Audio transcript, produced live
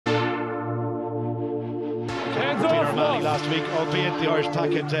Peter O'Malley last week, albeit the Irish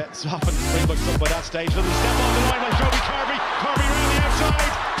attack had softened Springboks up by that stage. Little step on the line by Joey Carbery. Carbery around the outside,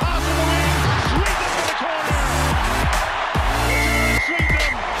 pass in the wing, Sweden in the corner.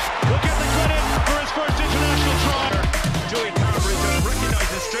 Sweden will get the credit for his first international try. Joey Carbery just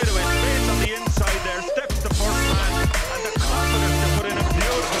recognises straight away space on the inside there, steps the first man, and the confidence to put in a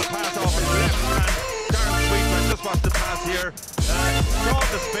beautiful pass off his left hand. Darren Sweetman just watched the pass here, saw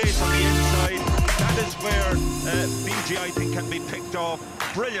the space on the inside. That is where BG, I think, can be picked off.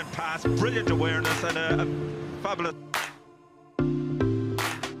 Brilliant pass, brilliant awareness, and a fabulous.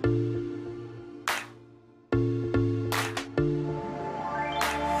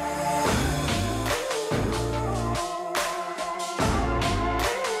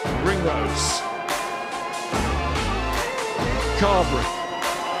 Ringrose, Carbery,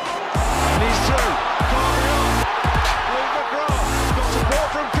 and he's through. Carbery on, with McGrath, got support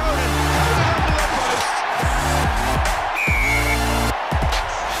from Conan, under the post,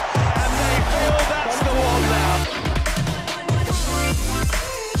 and they feel that's the one now.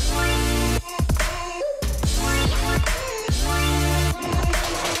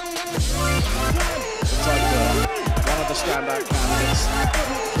 Looks like one of the standout candidates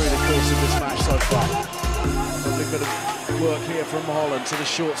through the course of this match so far. Lovely bit of work here from Holland to the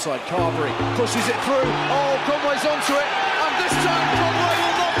short side. Carbery pushes it through. Oh, Conway's onto it, and this time Conway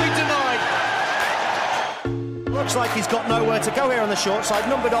will not be denied. Looks like he's got nowhere to go here on the short side.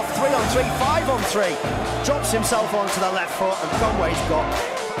 Numbered off 3 on 3, 5 on 3. Drops himself onto the left foot, and Conway's got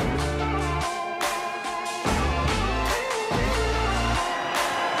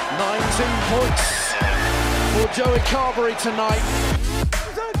 19 points for Joey Carbery tonight.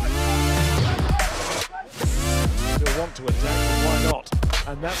 He'll want to attack, but why not?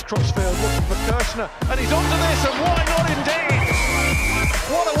 And that's Crossfield looking for Kirshner, and he's onto this, and why not indeed?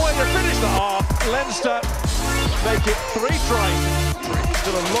 What a way to finish the half. Leinster make it 3 tries.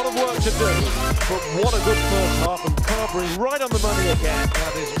 Still a lot of work to do, but what a good first half, and Carbery right on the money again.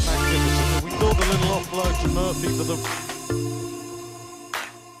 That is magnificent. We thought a little offload to Murphy for the...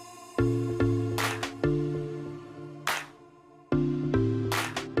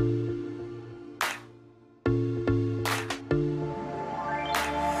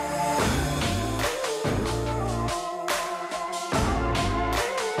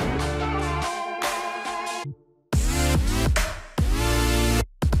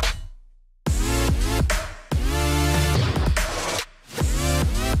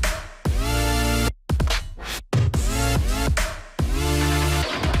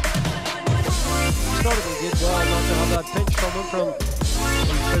 He did well not to have that pinch from him from the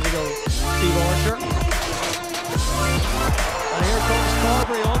physical Steve Archer. And here comes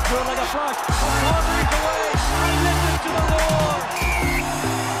Carbery onto it like a flash. And Carbery's away and lifted to the wall.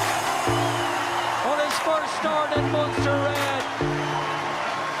 On his first start in Munster red.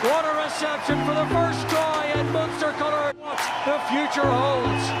 What a reception for the first try in Munster colour. What the future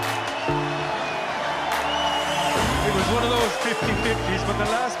holds. It was one of those 50-50s, but the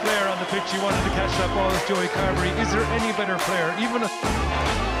last player on the pitch he wanted to catch that ball is Joey Carbery. Is there any better player? Even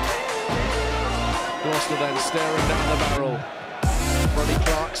Gloucester then staring down the barrel. Freddie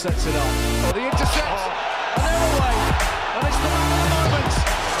Clark sets it up. Oh, the intercept! And they're away! And it's the man of the moment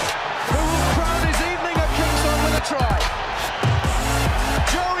who will crown his evening at Kingston with a try.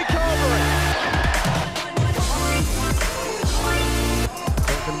 Joey Carbery!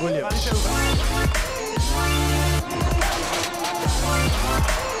 Duncan Williams.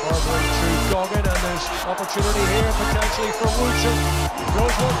 Carbery through Goggin, and there's opportunity here potentially for Woodson.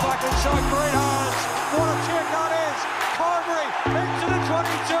 Goes one back inside, great hands. What a kick that is! Carbery into the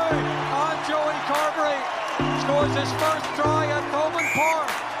 22, and Joey Carbery scores his first try at Thomond Park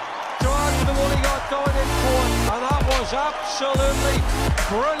to add to the one he got going in court, and that was absolutely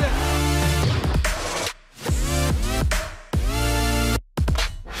brilliant.